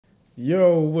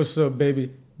Yo, what's up,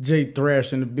 baby? Jay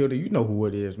Thrash in the building. You know who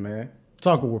it is, man.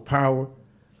 Talking with power.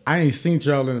 I ain't seen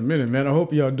y'all in a minute, man. I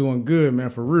hope y'all doing good,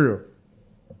 man, for real.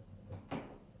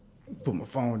 Put my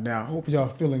phone down. Hope y'all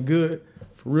feeling good.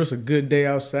 For real, it's a good day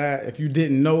outside. If you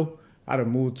didn't know, I'd have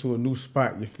moved to a new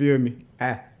spot. You feel me?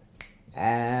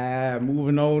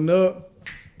 Moving on up.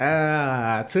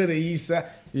 To the east side.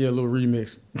 Yeah, a little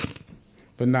remix.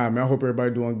 But nah, man, I hope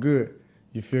everybody doing good.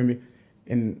 You feel me?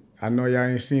 And I know y'all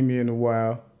ain't seen me in a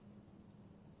while.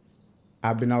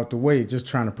 I've been out the way just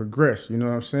trying to progress, you know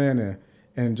what I'm saying?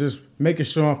 And just making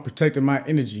sure I'm protecting my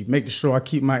energy, making sure I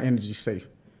keep my energy safe,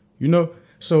 you know?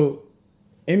 So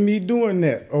in me doing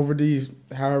that over these,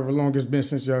 however long it's been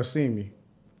since y'all seen me,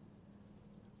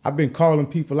 I've been calling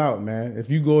people out, man.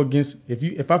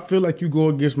 If I feel like you go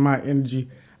against my energy,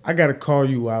 I gotta call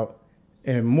you out.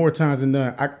 And more times than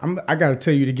none, I gotta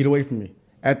tell you to get away from me.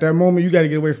 At that moment, you gotta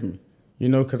get away from me, you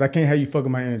know, because I can't have you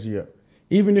fucking my energy up.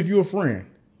 Even if you're a friend,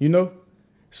 you know?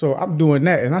 So I'm doing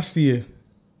that, and I'm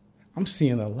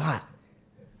seeing a lot.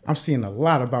 I'm seeing a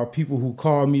lot about people who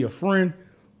call me a friend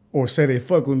or say they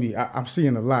fuck with me. I'm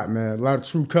seeing a lot, man. A lot of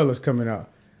true colors coming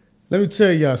out. Let me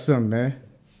tell y'all something, man.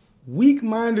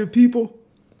 Weak-minded people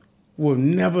will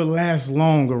never last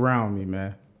long around me,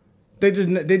 man. They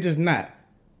just not.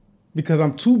 Because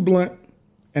I'm too blunt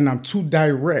and I'm too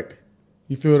direct.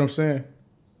 You feel what I'm saying?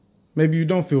 Maybe you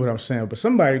don't feel what I'm saying, but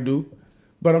somebody do.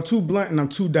 But I'm too blunt and I'm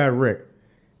too direct.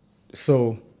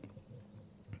 So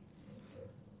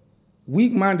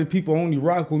weak-minded people only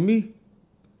rock with me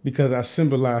because I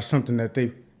symbolize something that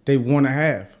they want to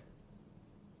have.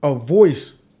 A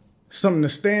voice, something to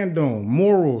stand on,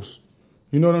 morals.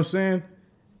 You know what I'm saying?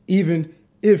 Even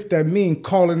if that means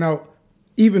calling out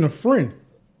even a friend.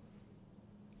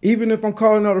 Even if I'm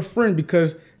calling out a friend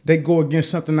because they go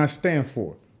against something I stand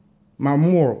for. My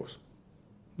morals.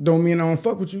 Don't mean I don't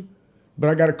fuck with you, but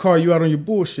I got to call you out on your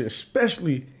bullshit,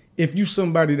 especially if you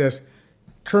somebody that's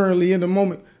currently in the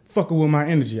moment fucking with my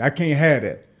energy. I can't have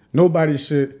that. Nobody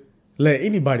should let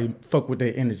anybody fuck with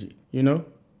their energy, you know?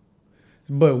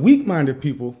 But weak-minded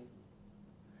people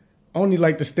only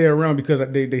like to stay around because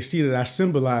they see that I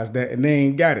symbolize that and they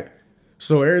ain't got it.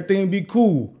 So everything be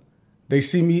cool. They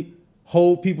see me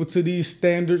hold people to these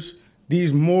standards,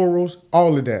 these morals,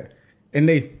 all of that. And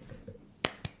they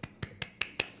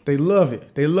love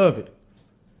it. They love it.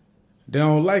 They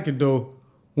don't like it, though,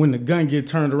 when the gun get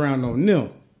turned around on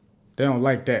them. They don't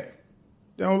like that.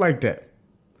 They don't like that.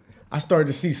 I started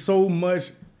to see so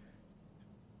much,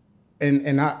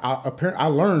 and I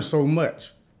learned so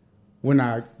much when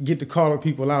I get to call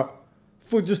people out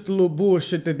for just the little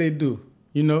bullshit that they do,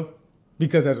 you know?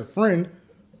 Because as a friend,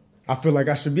 I feel like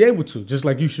I should be able to, just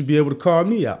like you should be able to call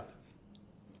me out.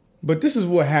 But this is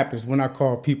what happens when I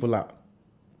call people out.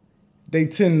 They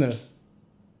tend to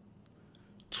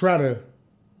try to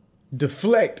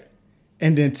deflect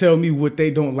and then tell me what they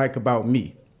don't like about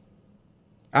me.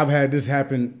 I've had this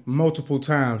happen multiple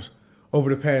times over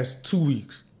the past 2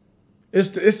 weeks. It's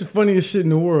the funniest shit in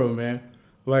the world, man.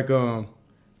 Like,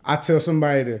 I tell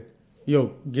somebody to,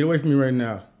 yo, get away from me right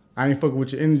now. I ain't fucking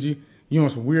with your energy. You on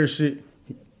some weird shit.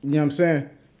 You know what I'm saying?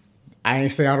 I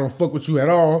ain't say I don't fuck with you at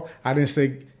all. I didn't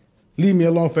say leave me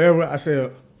alone forever. I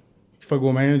said, you fuck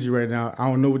with my energy right now. I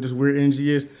don't know what this weird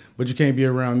energy is, but you can't be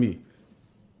around me.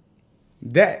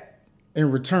 That,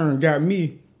 in return, got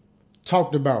me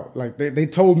talked about. Like, they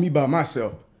told me about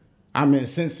myself. I'm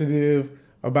insensitive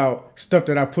about stuff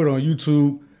that I put on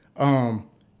YouTube.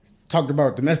 Talked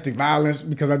about domestic violence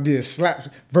because I did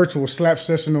virtual slap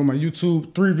session on my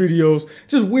YouTube, 3 videos.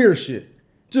 Just weird shit.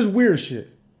 Just weird shit.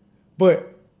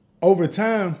 But over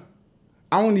time,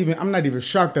 I'm not even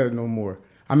shocked at it no more.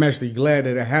 I'm actually glad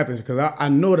that it happens because I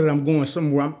know that I'm going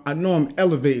somewhere. I know I'm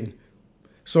elevating.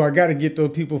 So I got to get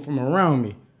those people from around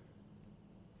me.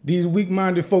 These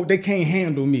weak-minded folk, they can't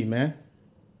handle me, man.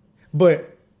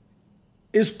 But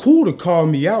it's cool to call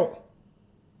me out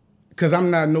because I'm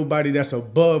not nobody that's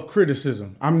above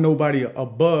criticism. I'm nobody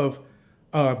above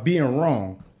being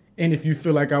wrong. And if you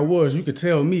feel like I was, you could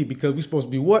tell me because we supposed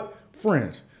to be what?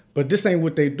 Friends. But this ain't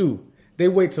what they do. They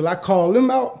wait till I call them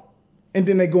out and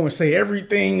then they go and say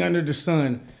everything under the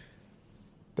sun.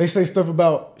 They say stuff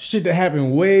about shit that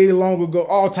happened way long ago,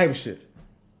 all type of shit.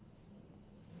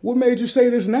 What made you say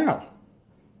this now?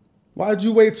 Why'd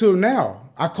you wait till now?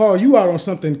 I call you out on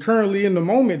something currently in the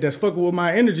moment that's fucking with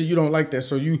my energy. You don't like that,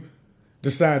 so you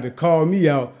decide to call me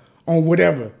out on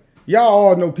whatever. Y'all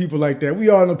all know people like that. We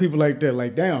all know people like that.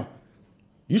 Like, damn,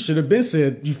 you should have been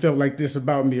said you felt like this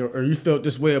about me or you felt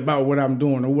this way about what I'm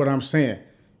doing or what I'm saying.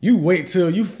 You wait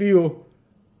till you feel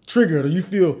triggered or you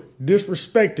feel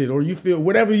disrespected or you feel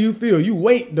whatever you feel. You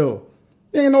wait, though.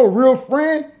 You ain't no real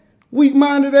friend.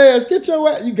 Weak-minded ass. Get your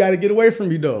ass. You got to get away from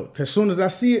me, though. Because as soon as I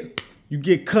see it, you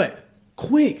get cut.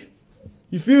 Quick.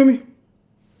 You feel me?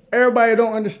 Everybody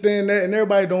don't understand that and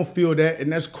everybody don't feel that,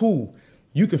 and that's cool.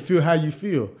 You can feel how you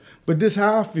feel. But this is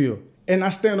how I feel. And I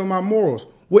stand on my morals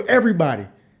with everybody.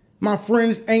 My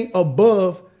friends ain't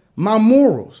above my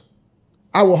morals.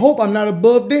 I will hope I'm not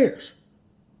above theirs.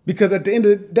 Because at the end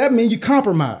of that means you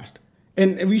compromised.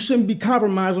 And we shouldn't be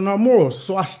compromised on our morals.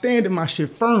 So I stand in my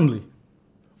shit firmly.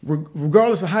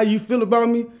 Regardless of how you feel about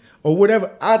me or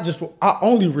whatever, I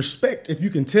only respect if you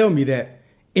can tell me that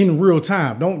in real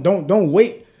time. Don't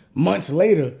wait months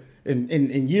later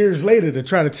and years later to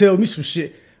try to tell me some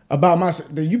shit about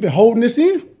myself that you've been holding this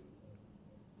in.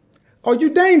 Oh, you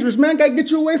dangerous, man. Gotta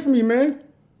get you away from me, man.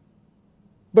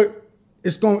 But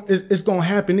it's gonna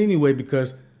happen anyway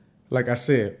because, like I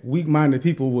said, weak-minded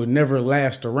people will never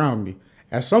last around me.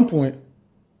 At some point,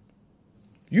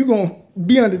 you're gonna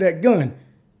be under that gun,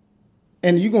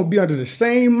 and you're gonna be under the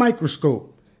same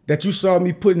microscope that you saw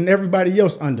me putting everybody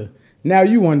else under. Now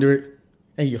you under it,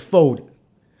 and you folded,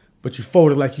 but you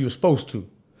folded like you were supposed to.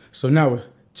 So now it's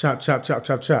chop, chop, chop,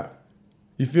 chop, chop.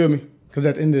 You feel me? Because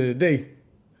at the end of the day,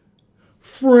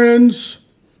 friends,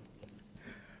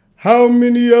 how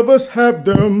many of us have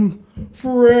them?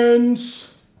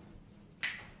 Friends,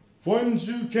 ones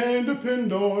you can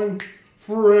depend on.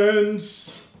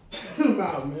 Friends.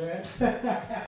 Nah, man.